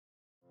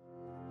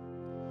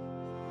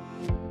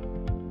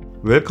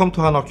Welcome to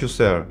Hanwha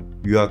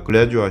QCell. We are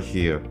glad you are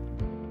here.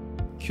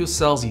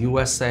 QCell's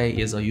USA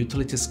is a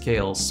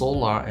utility-scale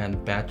solar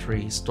and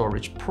battery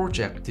storage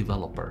project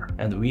developer,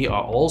 and we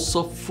are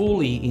also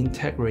fully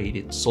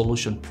integrated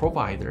solution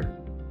provider.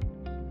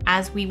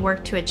 As we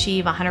work to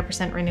achieve a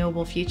 100%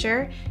 renewable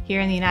future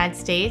here in the United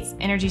States,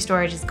 energy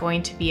storage is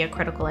going to be a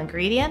critical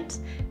ingredient,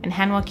 and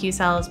Hanwha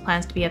QCell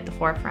plans to be at the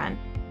forefront.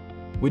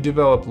 We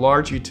develop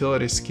large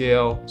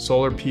utility-scale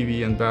solar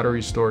PV and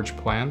battery storage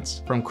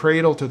plants from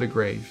cradle to the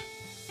grave.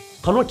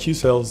 Hanwha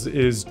QCell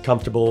is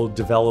comfortable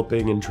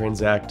developing and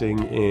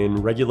transacting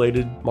in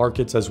regulated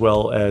markets as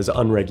well as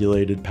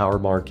unregulated power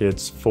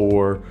markets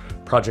for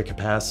project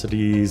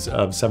capacities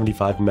of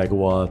 75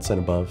 megawatts and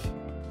above.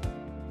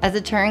 As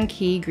a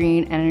turnkey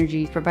green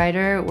energy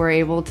provider, we're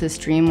able to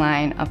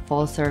streamline a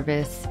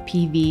full-service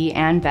PV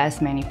and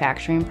BESS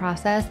manufacturing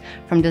process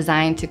from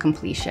design to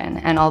completion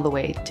and all the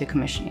way to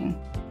commissioning.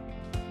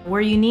 We're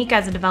unique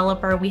as a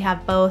developer. We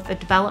have both a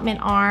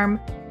development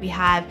arm, we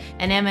have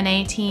an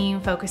M&A team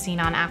focusing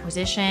on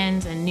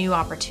acquisitions and new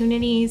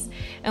opportunities,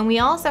 and we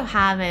also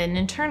have an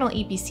internal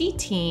EPC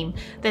team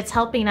that's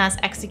helping us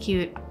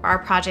execute our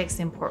projects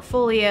in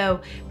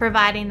portfolio,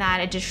 providing that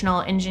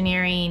additional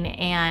engineering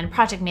and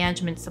project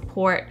management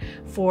support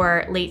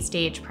for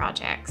late-stage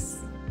projects.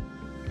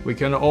 We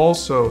can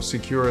also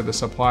secure the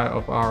supply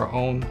of our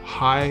own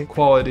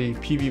high-quality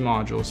PV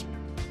modules.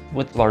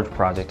 With large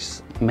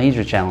projects,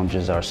 major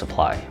challenges are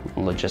supply,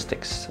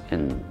 logistics,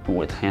 and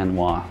with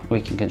Hanwha,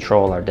 we can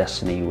control our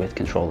destiny with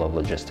control of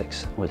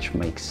logistics, which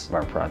makes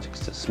our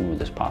projects as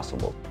smooth as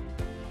possible.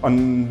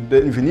 On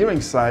the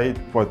engineering side,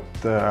 what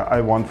I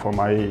want for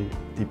my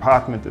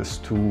department is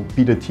to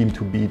be the team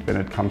to beat when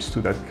it comes to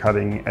that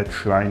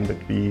cutting-edge line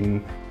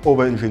between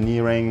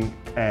over-engineering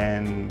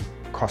and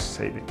cost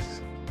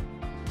savings.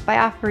 By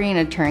offering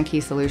a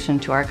turnkey solution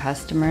to our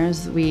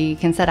customers, we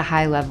can set a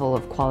high level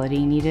of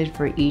quality needed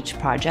for each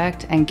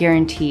project and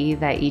guarantee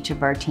that each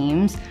of our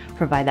teams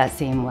provide that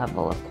same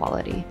level of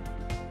quality.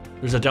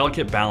 There's a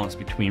delicate balance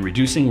between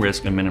reducing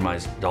risk and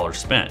minimizing dollars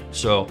spent.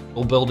 So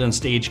we'll build in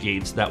stage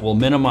gates that will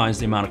minimize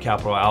the amount of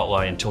capital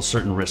outlay until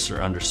certain risks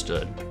are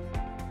understood.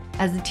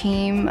 As a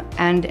team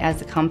and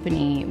as a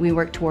company, we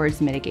work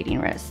towards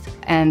mitigating risk,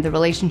 and the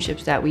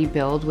relationships that we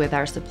build with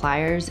our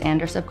suppliers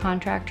and our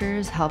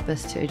subcontractors help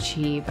us to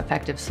achieve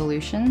effective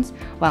solutions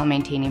while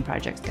maintaining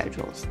project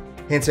schedules.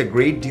 Hence, a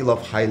great deal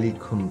of highly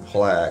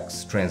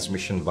complex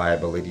transmission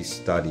viability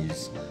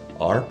studies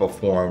are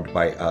performed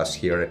by us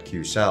here at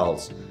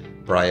QCell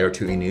prior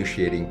to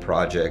initiating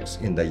projects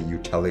in the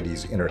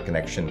utilities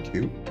interconnection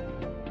queue.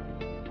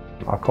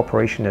 Our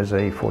corporation is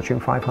a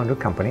Fortune 500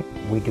 company.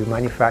 We do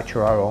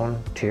manufacture our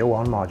own Tier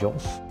 1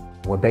 modules.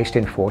 We're based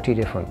in 40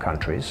 different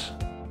countries.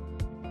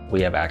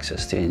 We have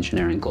access to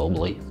engineering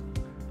globally.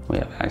 We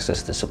have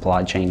access to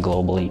supply chain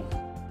globally.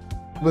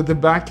 With the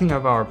backing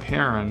of our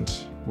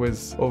parent,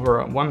 with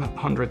over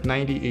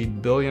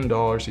 $198 billion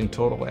in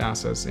total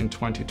assets in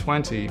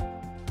 2020,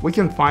 we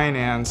can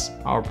finance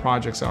our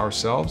projects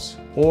ourselves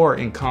or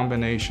in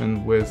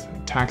combination with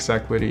tax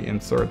equity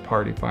and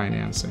third-party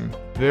financing.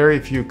 Very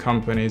few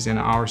companies in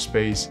our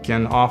space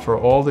can offer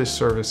all these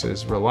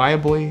services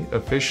reliably,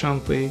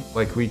 efficiently,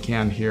 like we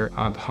can here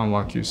at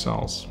Hanwha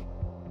QCell.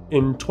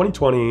 In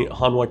 2020,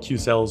 Hanwha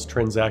QCell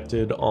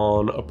transacted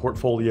on a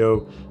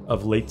portfolio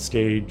of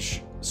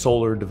late-stage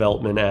solar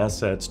development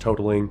assets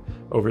totaling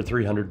over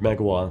 300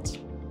 megawatts.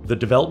 The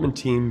development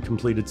team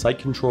completed site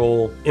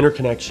control,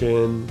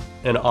 interconnection,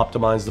 and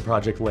optimized the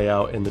project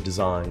layout and the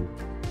design.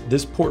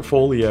 This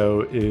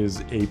portfolio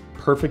is a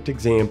perfect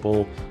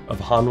example of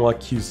Hanwha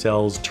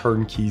QCell's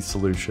turnkey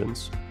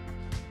solutions.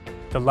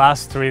 The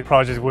last 3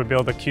 projects we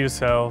built at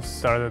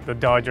QCell are the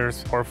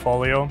Dodgers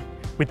portfolio.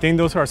 We think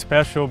those are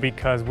special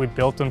because we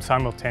built them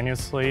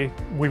simultaneously.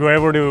 We were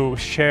able to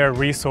share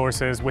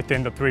resources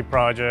within the 3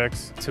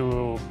 projects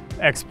to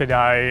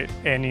expedite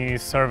any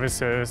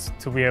services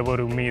to be able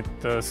to meet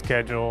the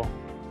schedule.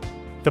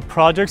 The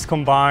projects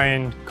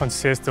combined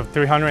consist of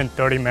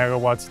 330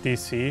 megawatts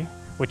DC,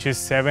 which is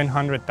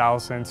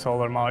 700,000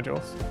 solar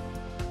modules.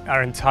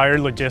 Our entire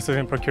logistics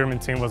and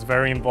procurement team was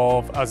very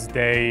involved as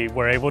they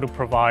were able to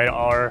provide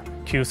our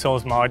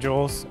QCell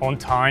modules on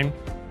time.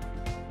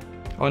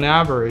 On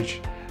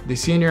average, the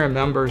senior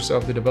members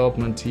of the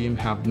development team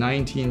have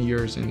 19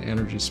 years in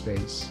energy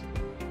space.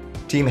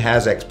 Team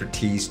has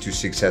expertise to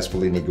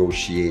successfully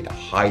negotiate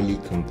highly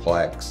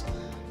complex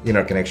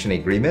interconnection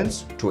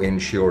agreements to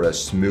ensure a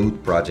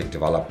smooth project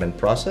development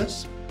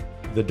process.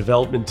 The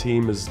development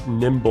team is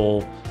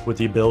nimble with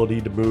the ability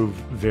to move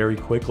very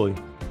quickly.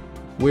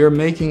 We are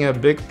making a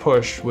big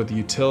push with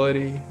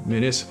utility,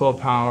 municipal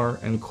power,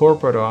 and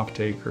corporate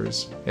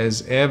off-takers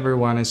as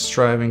everyone is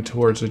striving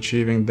towards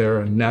achieving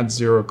their net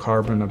zero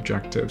carbon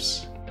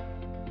objectives.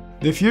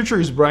 The future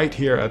is bright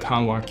here at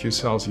Hanwha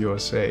QCell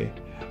USA.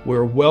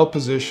 We're well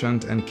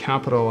positioned and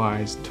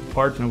capitalized to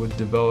partner with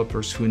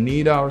developers who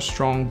need our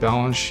strong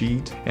balance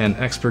sheet and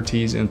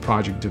expertise in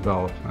project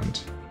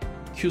development.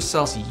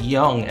 QCell's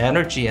young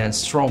energy and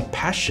strong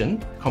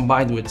passion,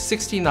 combined with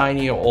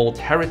 69-year-old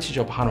heritage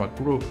of Hanwha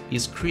Group,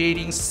 is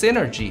creating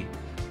synergy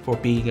for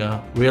being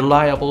a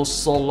reliable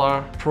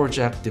solar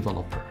project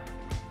developer.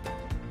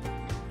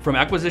 From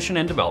acquisition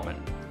and development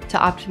to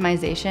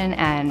optimization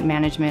and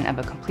management of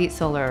a complete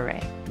solar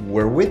array.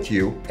 We're with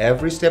you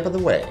every step of the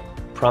way.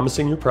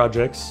 Promising your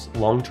projects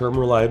long-term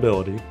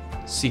reliability,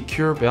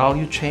 secure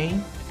value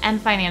chain, and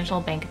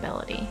financial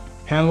bankability.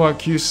 Hanwha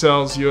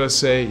QCells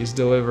USA is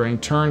delivering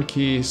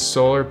turnkey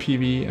solar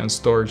PV and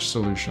storage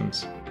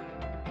solutions.